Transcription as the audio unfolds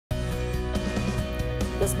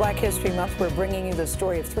This Black History Month, we're bringing you the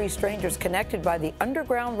story of three strangers connected by the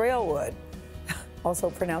Underground Railroad, also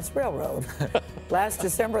pronounced railroad. Last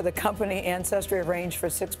December, the company Ancestry arranged for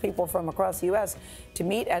 6 people from across the U.S. to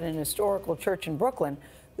meet at an historical church in Brooklyn.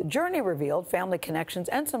 The journey revealed family connections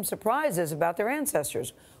and some surprises about their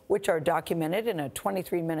ancestors, which are documented in a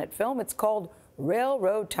 23-minute film. It's called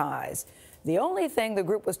Railroad Ties. The only thing the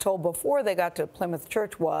group was told before they got to Plymouth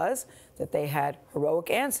Church was that they had heroic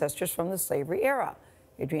ancestors from the slavery era.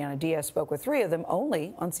 Adriana Diaz spoke with 3 of them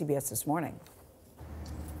only on CBS This Morning.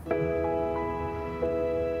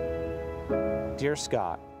 Dear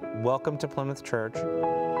Scott, welcome to Plymouth Church.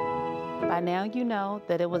 By now you know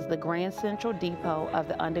that it was the Grand Central Depot of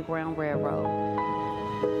the Underground Railroad.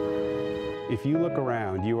 If you look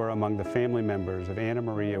around, you are among the family members of Anna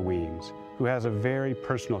Maria Weems, who has a very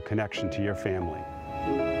personal connection to your family.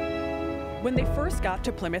 When they first got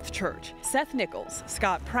to Plymouth Church, Seth Nichols,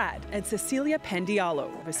 Scott Pratt, and Cecilia Pendialo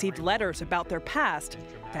received letters about their past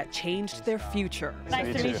that changed their future.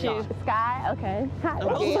 Nice to meet you. Sky, okay. Hi.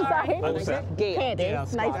 Oh, sorry.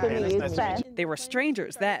 Candace, nice to meet you, Seth. They were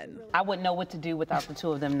strangers then. I wouldn't know what to do without the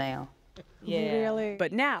 2 of them now. Yeah. Really?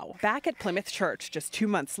 But now, back at Plymouth Church just 2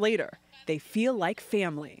 months later, they feel like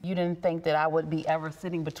family. You didn't think that I would be ever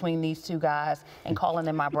sitting between these 2 guys and calling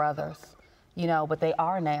them my brothers, you know, but they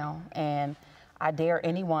are now. And I dare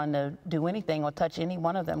anyone to do anything or touch any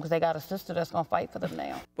one of them because they got a sister that's going to fight for them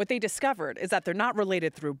now. What they discovered is that they're not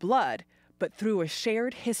related through blood, but through a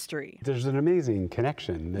shared history. There's an amazing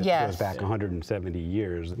connection that goes back 170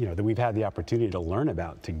 years, you know, that we've had the opportunity to learn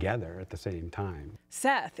about together at the same time.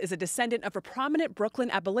 Seth is a descendant of a prominent Brooklyn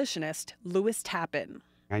abolitionist, Lewis Tappan.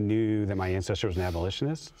 I knew that my ancestor was an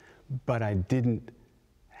abolitionist, but I didn't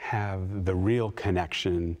have the real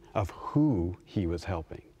connection of who he was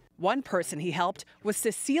helping. One person he helped was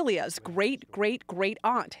Cecilia's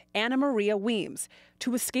great-great-great-aunt, Anna Maria Weems.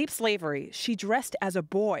 To escape slavery, she dressed as a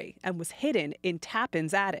boy and was hidden in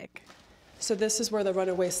Tappan's attic. So this is where the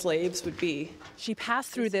runaway slaves would be. She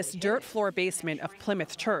passed through this dirt floor basement of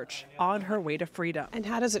Plymouth Church on her way to freedom. And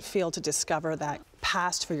how does it feel to discover that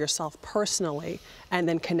past for yourself personally and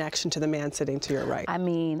then connection to the man sitting to your right? I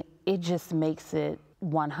mean, it just makes it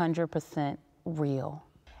 100% real.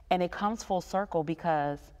 And it comes full circle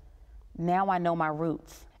because now I know my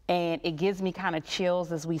roots. And it gives me kind of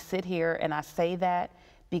chills as we sit here and I say that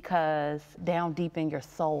because down deep in your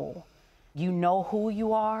soul, you know who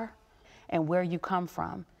you are and where you come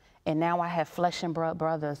from. And now I have flesh and blood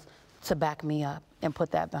brothers to back me up and put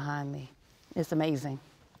that behind me. It's amazing.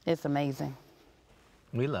 It's amazing.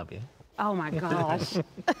 We love you. Oh my gosh.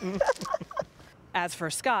 As for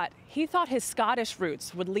Scott, he thought his Scottish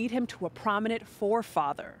roots would lead him to a prominent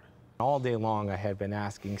forefather. All day long I had been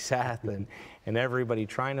asking Seth and everybody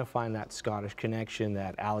trying to find that Scottish connection,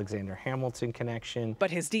 that Alexander Hamilton connection.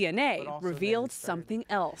 But his DNA revealed something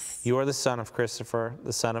else. You are the son of Christopher,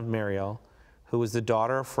 the son of Muriel, who was the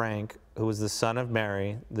daughter of Frank, who was the son of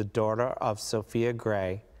Mary, the daughter of Sophia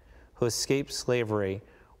Gray, who escaped slavery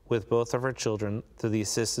with both of her children through the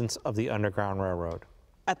assistance of the Underground Railroad.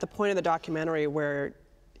 At the point of the documentary where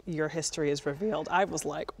your history is revealed, I was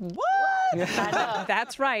like, what?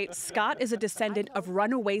 That's right. Scott is a descendant of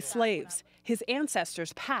runaway slaves. His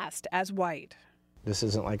ancestors passed as white. This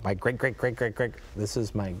isn't like my great-great-great-great-great. This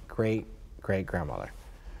is my great-great-grandmother.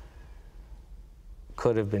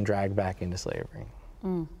 Could have been dragged back into slavery.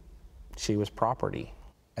 She was property.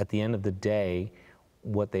 At the end of the day,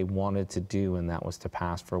 what they wanted to do, and that was to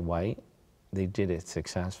pass for white, they did it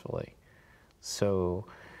successfully. So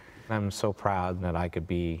I'm so proud that I could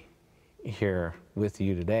be here with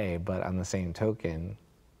you today, but on the same token,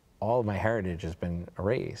 all of my heritage has been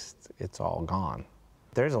erased. It's all gone.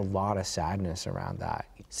 There's a lot of sadness around that.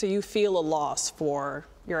 So you feel a loss for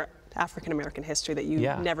your African-American history that you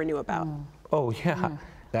never knew about? Oh yeah.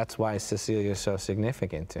 That's why Cecilia is so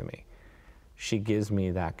significant to me. She gives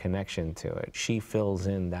me that connection to it. She fills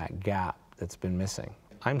in that gap that's been missing.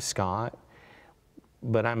 I'm Scott,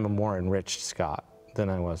 but I'm a more enriched Scott than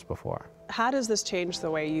I was before. How does this change the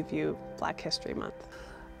way you view Black History Month?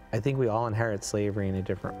 I think we all inherit slavery in a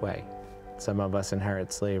different way. Some of us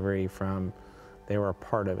inherit slavery from they were a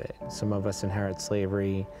part of it. Some of us inherit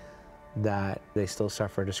slavery that they still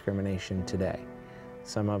suffer discrimination today.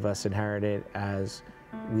 Some of us inherit it as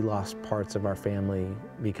we lost parts of our family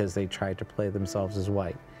because they tried to play themselves as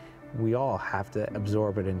white. We all have to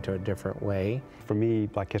absorb it into a different way. For me,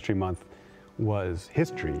 Black History Month was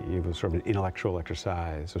history. It was sort of an intellectual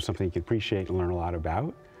exercise, or something you can appreciate and learn a lot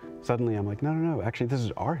about. Suddenly I'm like, no, actually this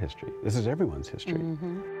is our history. This is everyone's history.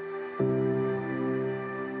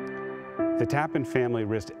 The Tappan family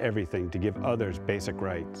risked everything to give others basic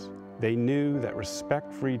rights. They knew that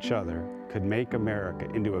respect for each other could make America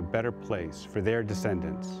into a better place for their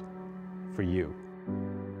descendants, for you.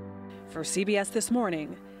 For CBS This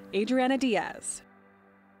Morning, Adriana Diaz.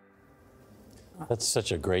 That's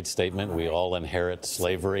such a great statement. We all inherit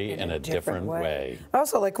slavery in a different way. I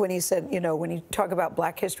also like when he said, you know, when you talk about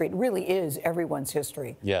Black history, it really is everyone's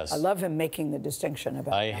history. Yes. I love him making the distinction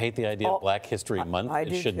about I that. hate the idea of Black History Month. I It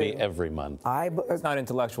do should be too. every month. It's not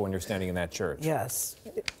intellectual when you're standing in that church. Yes,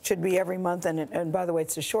 it should be every month, and by the way,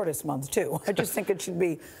 it's the shortest month too. I just think it should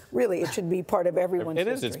be, really, it should be part of everyone's It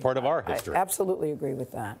is, history. it's part of our history. I absolutely agree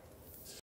with that.